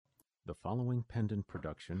The following pendant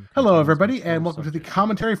production. Hello, everybody, and welcome to the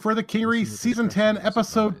commentary for the Kingery Season 10,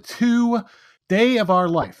 Episode 2, Day of Our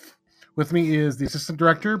Life. With me is the Assistant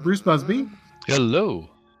Director, Bruce Busby. Hello.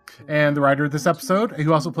 And the writer of this episode,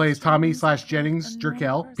 who also plays Tommy/Jennings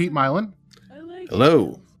Jerkel, Pete Milan.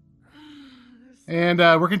 Hello. And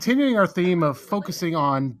we're continuing our theme of focusing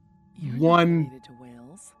on one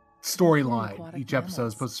storyline each episode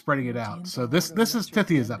as opposed to spreading it out. So this is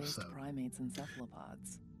Tithia's episode.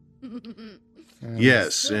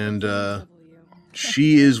 Yes, and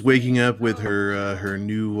she is waking up with her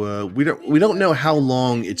new. We don't know how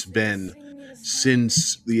long it's been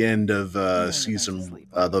since the end of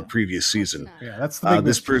the previous season. Yeah, that's the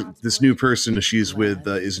big this new person she's with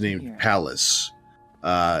is named Pallas,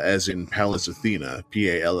 as in Pallas Athena,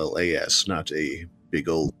 Pallas, not a big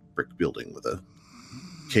old brick building with a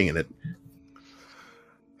king in it.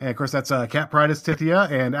 And of course, that's Cat Pride as Tithia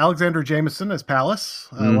and Alexander Jameson as Pallas,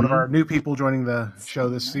 one of our new people joining the show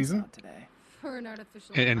this season.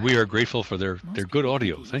 And we are grateful for their good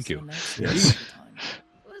audio. Thank you. Yes. It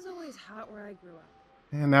was always hot where I grew up.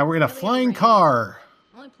 And now we're in a flying car.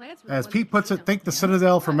 As Pete puts it, think the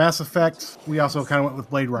Citadel from Mass Effect. We also kind of went with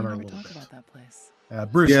Blade Runner a little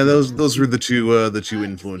bit. Bruce. Yeah, those were the two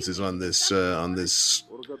influences on this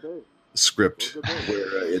script,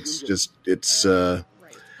 where it's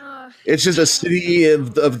just a city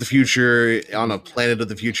of the future on a planet of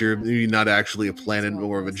the future. Maybe not actually a planet,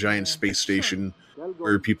 more of a giant space station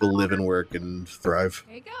where people live and work and thrive.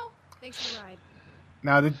 There you go. Thanks for the ride.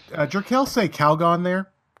 Now, did Jerkel say Calgon there?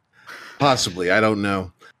 Possibly, I don't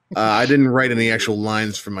know. I didn't write any actual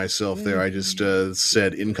lines for myself there. I just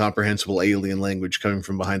said incomprehensible alien language coming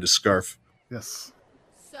from behind a scarf. Yes.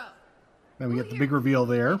 So, Then we get the big reveal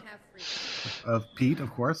there of Pete,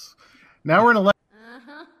 of course. Now we're in a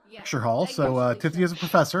lecture hall, so Tithia is a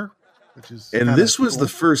professor, which is and this was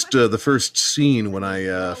cool. the first scene when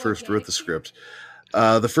I first wrote the script.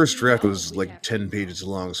 The first draft was like 10 pages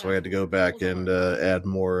long, so I had to go back and add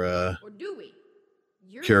more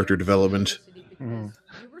character development. You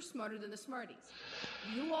were smarter than the smarties.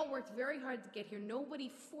 You all worked very hard to get here.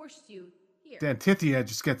 Nobody forced you here. Dan Tithia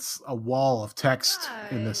just gets a wall of text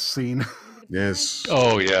in this scene. Yes.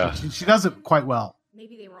 Oh, yeah. She does it quite well.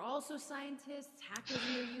 Maybe they were also scientists, hackers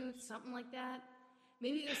in their youth, something like that.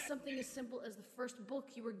 Maybe it was something as simple as the first book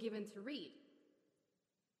you were given to read.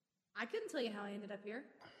 I couldn't tell you how I ended up here.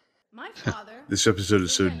 My father... This episode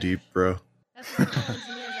is so deep, bro. That's why all engineers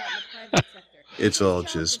out in the private sector. It's all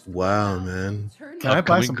just, wow, man. Can I buy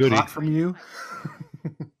Upcoming some goodie. pot from you?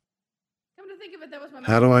 Come to think of it, that was my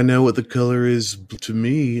How do I know what the color is to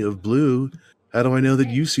me of blue? How do I know that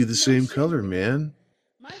you see the same color, man?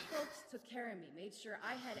 My folks took care of me, made sure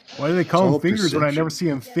I had... Why do they call all him fingers when I never see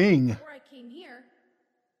him fing? Before I came here,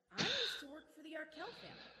 I used to work for the Arkell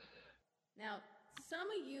family. Now, some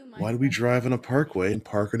of you might... Why do we drive on a parkway and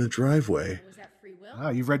park in a driveway? Was that free will?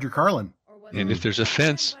 Ah, you've read your Carlin. Or was And it if there's a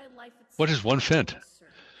fence, by life itself what is one fent? on a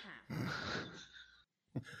certain path?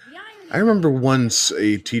 The irony I remember once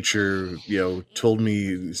a teacher, told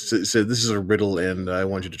me, said, this is a riddle and I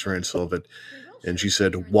want you to try and solve it. And she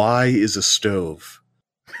said, why is a stove?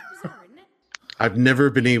 is bizarre, isn't it? I've never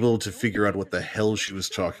been able to figure out what the hell she was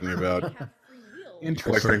talking about. We have free will. Quite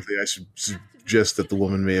Interesting. frankly, I should suggest that the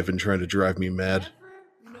woman may have been trying to drive me mad.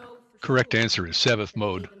 Never know for Correct sure answer is Sabbath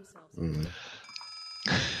mode. they themselves.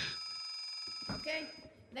 Okay,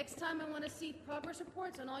 next time I want to see progress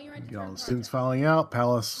reports on all your Get all engineering the students projects. filing out,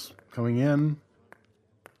 Palace coming in.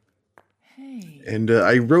 And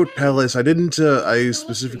I wrote Pallas. I didn't. I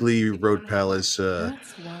specifically wrote Pallas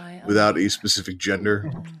without a specific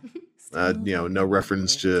gender. No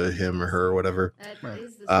reference to him or her or whatever. That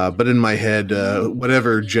is the But in my head,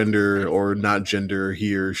 whatever gender or not gender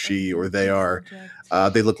he or she or they are,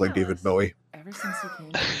 they look like David Bowie. Ever since you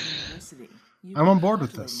came to university, you've I'm on been board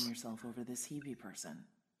with calculating this. yourself over this Hebe person.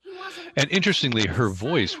 He wasn't a And interestingly, her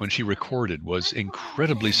voice when she recorded was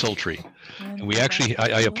incredibly sultry. And we actually,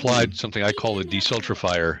 I applied something I call a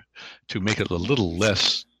desultrifier to make it a little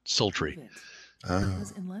less sultry.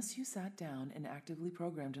 Because unless you sat down and actively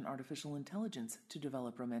programmed an artificial intelligence to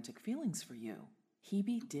develop romantic feelings for you,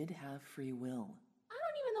 Hebe did have free will. I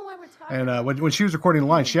don't even know why we're talking And about when she was recording the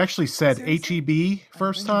line, she actually said HEB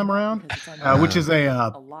first time around, which is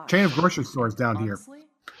a chain of grocery stores down here. Honestly,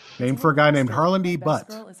 Named it's for a guy like named this Harlan D. best Butt.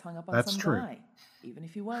 girl is hung up on That's some true. guy, even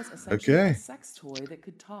if he was essentially Okay. a sex toy that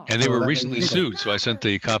could talk. And they Oh, were that recently makes sense. sued, so I sent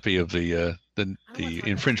the copy of the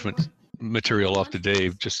infringement material off to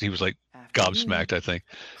Dave. Just he was like After you. gobsmacked, I think.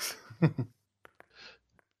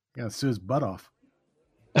 Yeah, sue his butt off.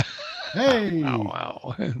 Hey! Wow,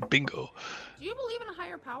 wow, bingo. Do you believe in a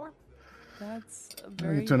higher power? That's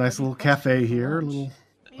We get to a nice little cafe here, a little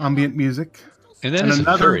ambient music, And then and it's a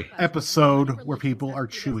another very episode where people are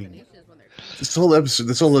chewing. This whole episode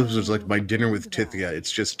is like my dinner with Tithia.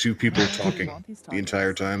 It's just two people talking the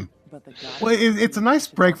entire time. Well, it's a nice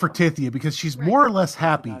break for Tithia because she's more or less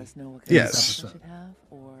happy. Yes.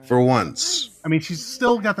 For once. I mean, she's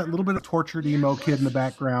still got that little bit of tortured emo kid in the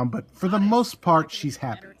background, but for the most part, she's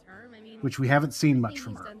happy, which we haven't seen much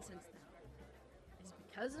from her. Is it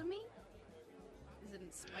because of me? Is it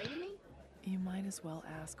in spite of me? You might as well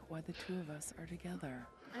ask why the two of us are together.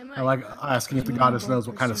 I like asking if the goddess knows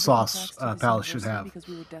what kind of sauce Palace should have. Because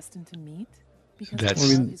we were destined to meet.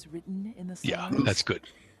 That's that's good.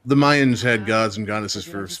 The Mayans had gods and goddesses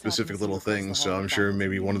for specific little things, so I'm sure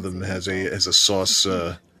maybe one of them has a sauce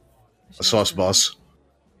boss.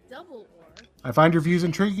 I find your views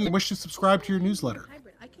intriguing and wish to subscribe to your newsletter.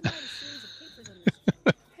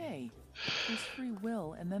 Hey, there's free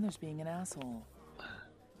will, and then there's being an asshole.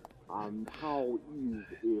 Oh,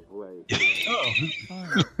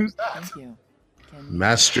 Fine. Thank you.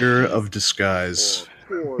 Master of disguise.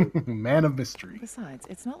 Man of mystery. Besides,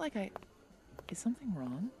 it's not like I... Is something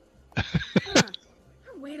wrong? Her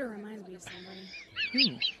waiter reminds me of somebody.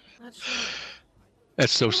 Who? Not sure.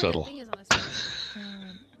 That's so subtle. It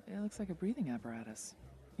looks like a breathing apparatus.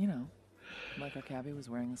 You know, like our cabbie was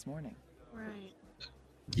wearing this morning. Right.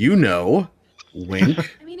 You know.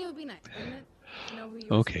 Wink. I mean, it would be nice, wouldn't it? To know who you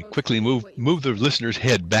were Okay, supposed quickly to be, move what you- move the listener's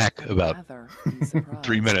head back about Rather be surprised.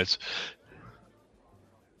 3 minutes.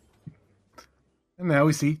 And now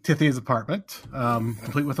we see Tithia's apartment,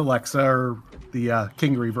 complete with Alexa, or the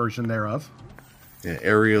Kingery version thereof. Yeah,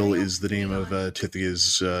 Ariel is the name of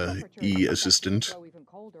Tithia's e-assistant,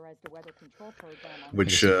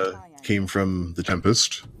 which came from the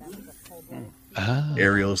Tempest. Ah.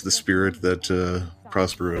 Ariel is the spirit that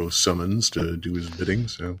Prospero summons to do his bidding,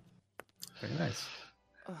 so... Very nice.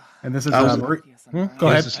 And this is I was- Marie. Go He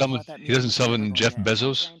ahead. doesn't summon Jeff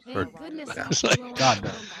Bezos? Or, Thank goodness It's I like- blew God, no.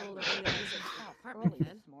 up the whole apartment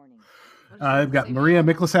head. I've got Maria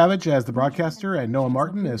Miklasavage as the broadcaster, and Noah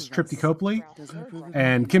Martin as Tripty Copley,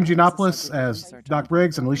 and Kim Giannopoulos as Doc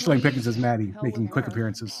Briggs, and Alicia Lane Pickens as Maddie, making quick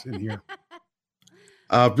appearances in here.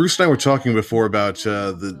 Bruce and I were talking before about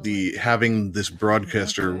the having this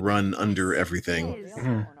broadcaster run under everything.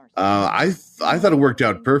 Mm-hmm. I thought it worked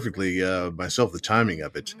out perfectly myself, the timing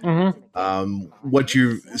of it. What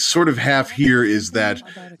you sort of have here is that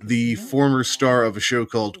the former star of a show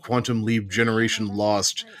called Quantum Leap Generation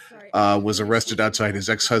Lost was arrested outside his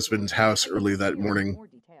ex-husband's house early that morning.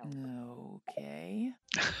 Okay.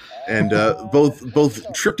 And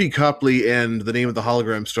both Tripty Copley and the name of the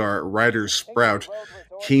hologram star, Ryder Sprout,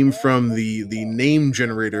 came from the name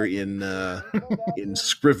generator in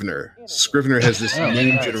Scrivener. Scrivener has this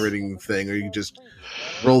name generating thing where you just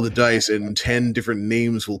roll the dice and 10 different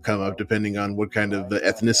names will come up depending on what kind of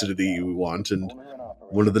ethnicity you want. And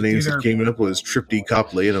one of the names that came up was Tripty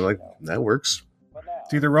Copley, and I'm like, that works.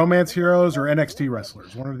 It's either romance heroes or NXT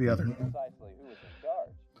wrestlers, one or the other.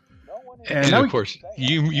 and now of course,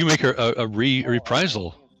 you make a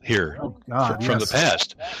reprisal here God, from yes. the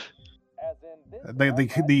past.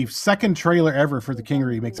 The second trailer ever for the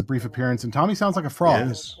Kingery makes a brief appearance, and Tommy sounds like a frog.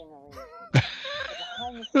 Yes.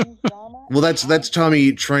 Well, that's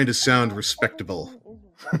Tommy trying to sound respectable,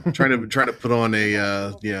 trying to put on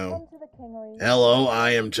a hello,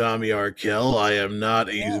 I am Tommy Arkell. I am not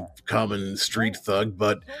a common street thug,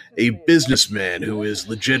 but a businessman who is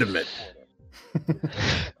legitimate.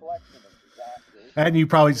 And you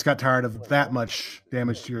probably just got tired of that much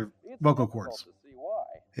damage to your vocal cords.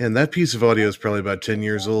 And that piece of audio is probably about 10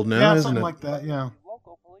 years old now, Yeah, isn't something it? like that, yeah.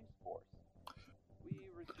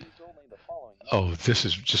 Oh, this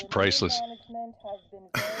is just priceless.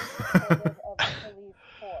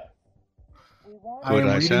 I Would am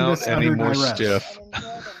I reading sound this any under more duress. stiff?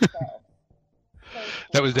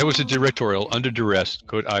 That was a directorial, under duress.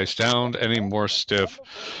 Could I sound any more stiff?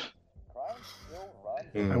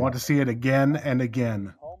 I want to see it again and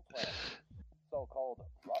again.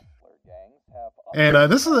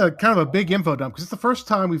 And this is a kind of a big info dump because it's the first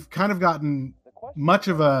time we've kind of gotten much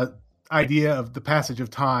of a idea of the passage of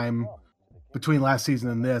time between last season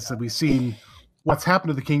and this, and we've seen what's happened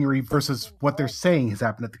to the Kingery versus what they're saying has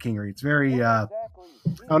happened at the Kingery. It's very,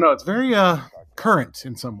 it's very current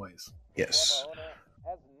in some ways. Yes.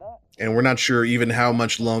 And we're not sure even how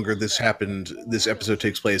much longer this episode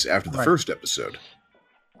takes place after the first episode.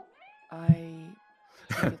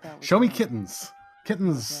 Show me kittens.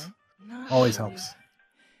 Kittens always helps.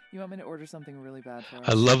 You want me to order something really bad for us?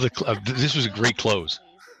 I love this was a great close.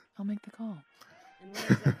 I'll make the call. And what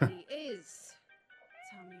exactly is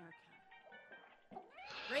Tommy Arkell?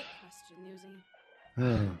 Great question, Newsy.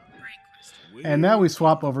 Hmm. Great question. And now we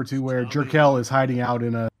swap over to where Jerkel is hiding out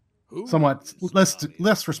in a somewhat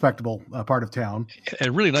less respectable part of town. And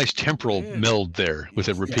a really nice temporal meld there with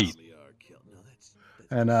a repeat.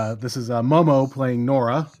 And this is Momo playing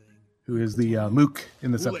Nora, who is the mook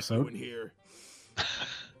in this episode.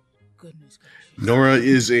 Nora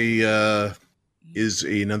is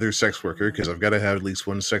another sex worker, because I've got to have at least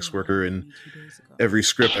one sex worker in every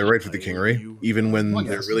script I write for the Kingery, even when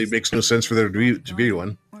there really makes no sense for there to be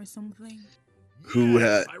one. Who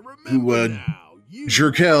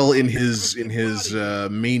Jerkel in his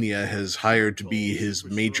mania has hired to be his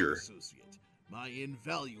major. My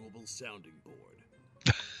invaluable sounding board.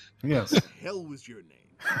 Yes. What the hell was your name?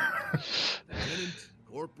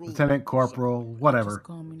 Lieutenant Corporal, whatever. Just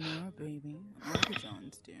call me Nora, baby. All the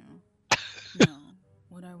Johns do. Now,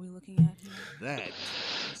 what are we looking at here? That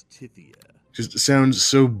is Tithia. Just sounds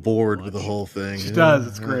so bored with the whole thing. She does.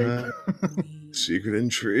 It's great. Secret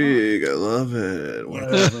intrigue. I love it.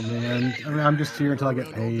 Whatever, man. I mean, I'm just here until I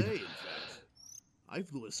get paid. I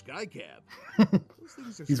flew a sky cab.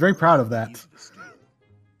 He's very proud of that.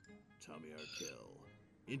 Tommy Arkell,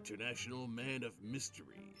 international man of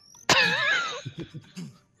mystery. Why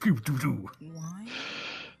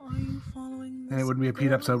are you following this? And it wouldn't be a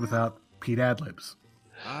Pete episode without Pete ad-libs.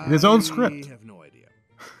 In his own script. I have no idea.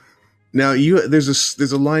 Now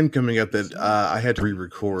there's a line coming up that I had to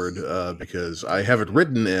re-record because I have it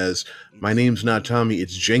written as "My name's not Tommy,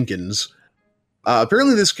 it's Jenkins."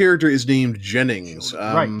 Apparently, this character is named Jennings.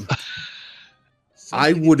 Right.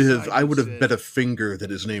 I would have bet a finger that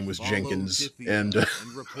his name was Jenkins, and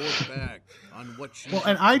report back on what she well,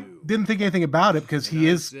 and I didn't think anything about it because he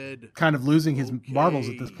is kind of losing his marbles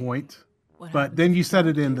at this point. But then you said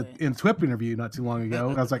it in the TWIP interview not too long ago,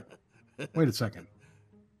 and I was like, wait a second.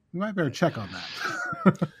 You might better check on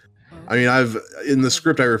that. I mean, in the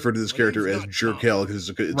script I refer to this character as Jerkel because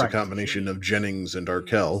it's a combination of Jennings and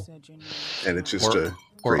Arkell, and it's just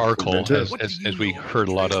or Arkell, as we heard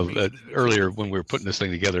a lot of earlier when we were putting this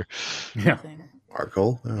thing together. Yeah,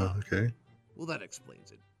 Arkell. Oh, okay. Well, that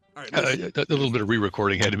explains it. All right, a little bit of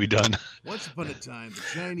re-recording had to be done. Once upon a time, the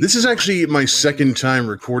Chinese This is actually my second time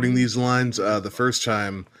recording these lines. The first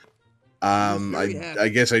time,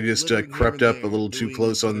 I guess I just crept up a little too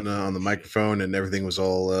close on the microphone, and everything was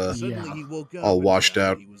all washed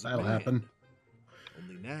out. That'll happen.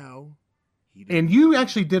 Only now, And you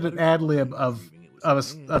actually did an ad lib of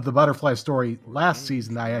the butterfly story last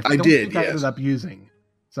season. I don't think I ended up using,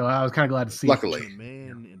 so I was kind of glad to see. Luckily, a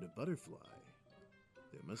man and a butterfly.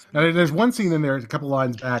 Now, there's one scene in there, a couple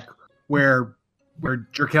lines back, where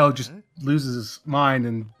Jerkel just loses his mind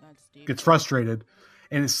and gets frustrated.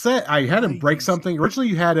 And it said I had him break something. Originally,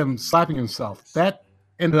 you had him slapping himself. That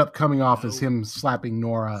ended up coming off as him slapping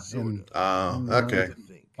Nora. And okay,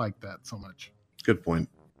 like that so much. Good point.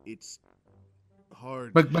 It's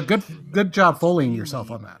hard, but good job foleying yourself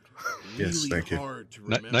on that. Yes, thank you.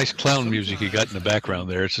 Nice clown music you got in the background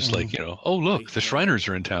there. It's just like, oh look, the Shriners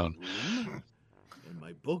are in town.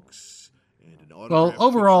 Books and well,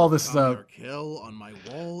 overall, this is a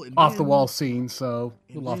off off-the-wall scene, so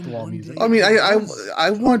a little off-the-wall music. I mean,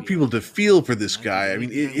 I want people to feel for this guy. I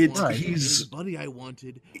mean, he's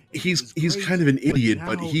kind of an idiot,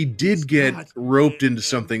 but he did get roped into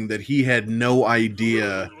something that he had no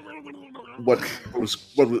idea where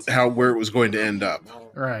it was going to end up.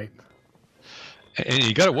 Right. And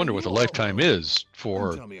you got to wonder what the lifetime is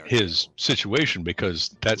for his situation,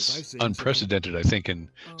 because that's unprecedented, I think, in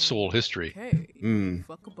Soul history. Okay,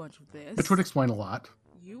 fuck a bunch of this. Which would explain a lot.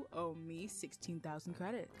 You owe me 16,000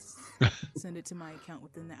 credits. Send it to my account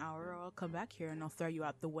within the hour, or I'll come back here and I'll throw you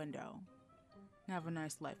out the window. Have a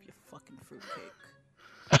nice life, you fucking fruitcake.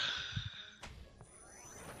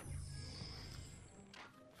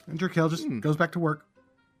 And Jerkel just goes back to work.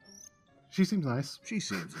 She seems nice. She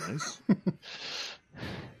seems nice.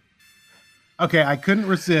 Okay, I couldn't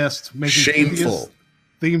resist making shameful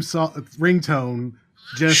theme song ringtone.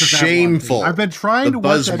 Genesis Shameful. I've been trying to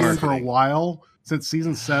work that in for a while since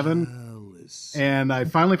season 7, and I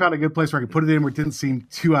finally found a good place where I could put it in where it didn't seem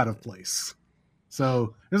too out of place.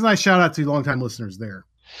 So there's a nice shout out to longtime listeners there.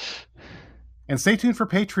 And stay tuned for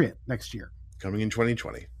Patriot next year. Coming in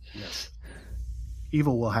 2020. Yes.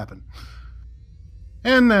 Evil will happen.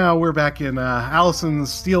 And now we're back in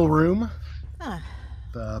Allison's steel room.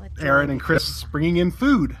 Aaron and Chris bringing in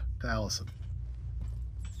food to Allison.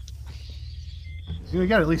 You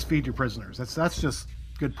got to at least feed your prisoners. That's just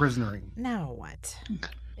good prisonering. Now what?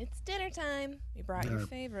 It's dinner time. We brought your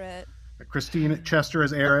favorite. Christine Chester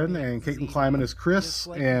as Aaron, and Caitlin Kleiman as Chris,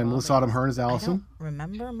 and Melissa Autumn Hearn as Allison.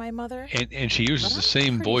 Remember my mother? And she uses the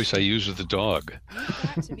same voice I use with the dog.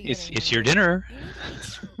 It's your dinner.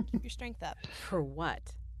 Your strength up. For what?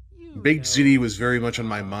 Big City was very much on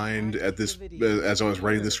my mind at this as I was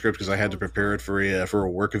writing the script because I had to prepare it for a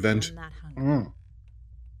work event.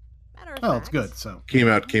 Oh, it's good. So came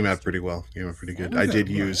out pretty well. Came out pretty good. I did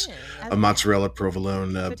use a mozzarella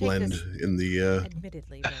provolone blend in the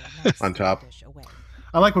on top.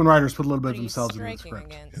 I like when writers put a little bit of themselves in the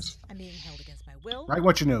script. Yes. I'm being held against my will. Write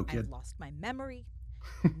what you know, kid. I've lost my memory.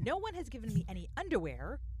 No one has given me any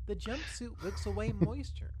underwear. The jumpsuit wicks away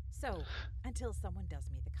moisture. So, until someone does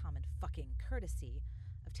me the common fucking courtesy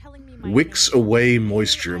of telling me my Wicks away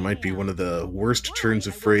moisture might be one of the worst turns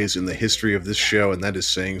of phrase in the history of this show, and that is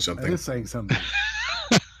saying something. That is saying something.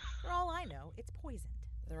 For all I know, it's poisoned.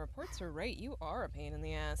 The reports are right. You are a pain in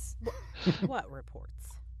the ass. What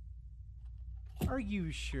reports? Are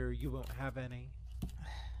you sure you won't have any?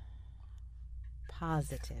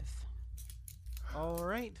 Positive. All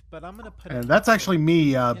right, but I'm gonna put. And that's actually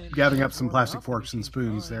me gathering up some plastic forks and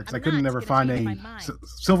spoons there because I couldn't never find any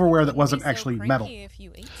silverware that wasn't actually metal.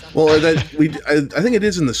 Well, I think it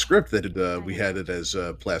is in the script that we had it as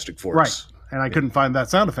plastic forks. Right, and I couldn't find that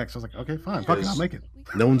sound effect, so I was like, okay, fine, fuck it, I'll make it.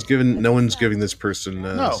 No one's giving this person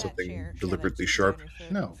something deliberately sharp.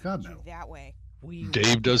 No, God no.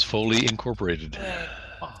 Dave does Foley Incorporated.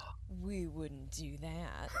 We wouldn't do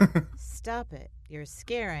that. Stop it. You're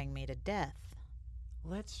scaring me to death.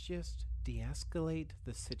 Let's just de-escalate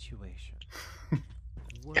the situation.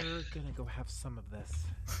 We're gonna go have some of this.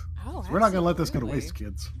 Oh, We're not gonna let this go to waste,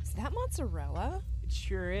 kids. Is that mozzarella? It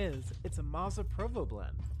sure is. It's a Mazza Provo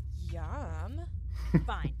blend. Yum.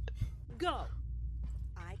 Fine. Go.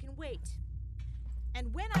 I can wait.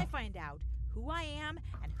 And when I find out who I am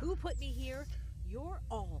and who put me here, you're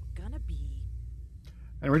all gonna be...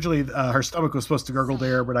 And originally, her stomach was supposed to gurgle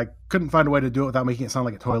there, but I couldn't find a way to do it without making it sound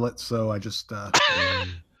like a toilet, so I just did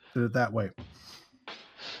it that way.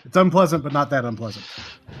 It's unpleasant, but not that unpleasant.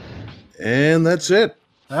 And that's it.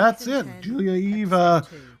 That's it. Julia Eve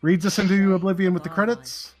reads us into oblivion with the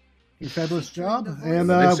credits. A fabulous job. And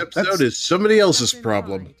the next episode is somebody else's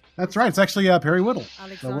problem. That's right. It's actually Perry Whittle.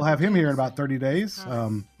 So we'll have him here in about 30 days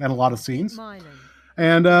and a lot of scenes.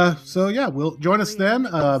 And so, yeah, we'll join us then.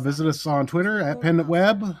 Visit us on Twitter at Pendant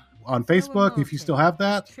Web, on Facebook, if you still have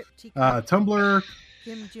that. Tumblr.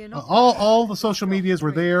 All the social medias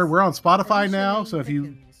were there. We're on Spotify now, so if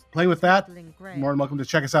you play with that, more than welcome to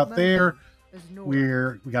check us out there.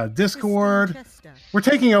 We got a Discord. We're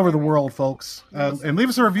taking over the world, folks. And leave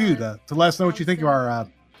us a review to let us know what you think of our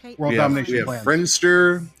world domination plan. We have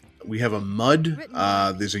Friendster. We have a Mud.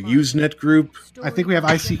 There's a Usenet group. I think we have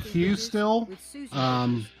ICQ still.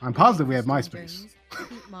 I'm positive we have MySpace.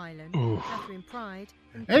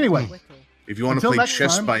 Anyway, if you want to play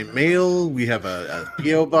chess by mail, we have a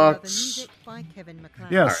PO box.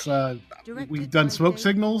 Yes, we've done smoke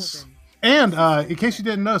signals. And in case you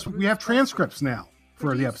didn't notice, we have transcripts now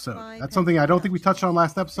for the episode. That's something I don't think we touched on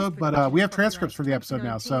last episode, but we have transcripts for the episode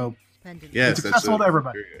now. So yes, it's accessible to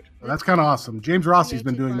everybody. So that's kind of awesome. James Rossi's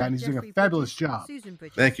been doing that, and he's doing a fabulous job.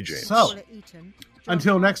 Thank you, James. So,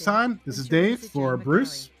 until next time, this is Dave for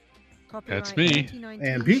Bruce. That's me.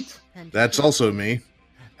 And Pete. That's also me.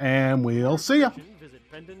 And we'll see ya.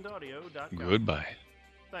 Goodbye.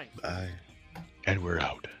 Bye. And we're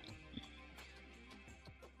out.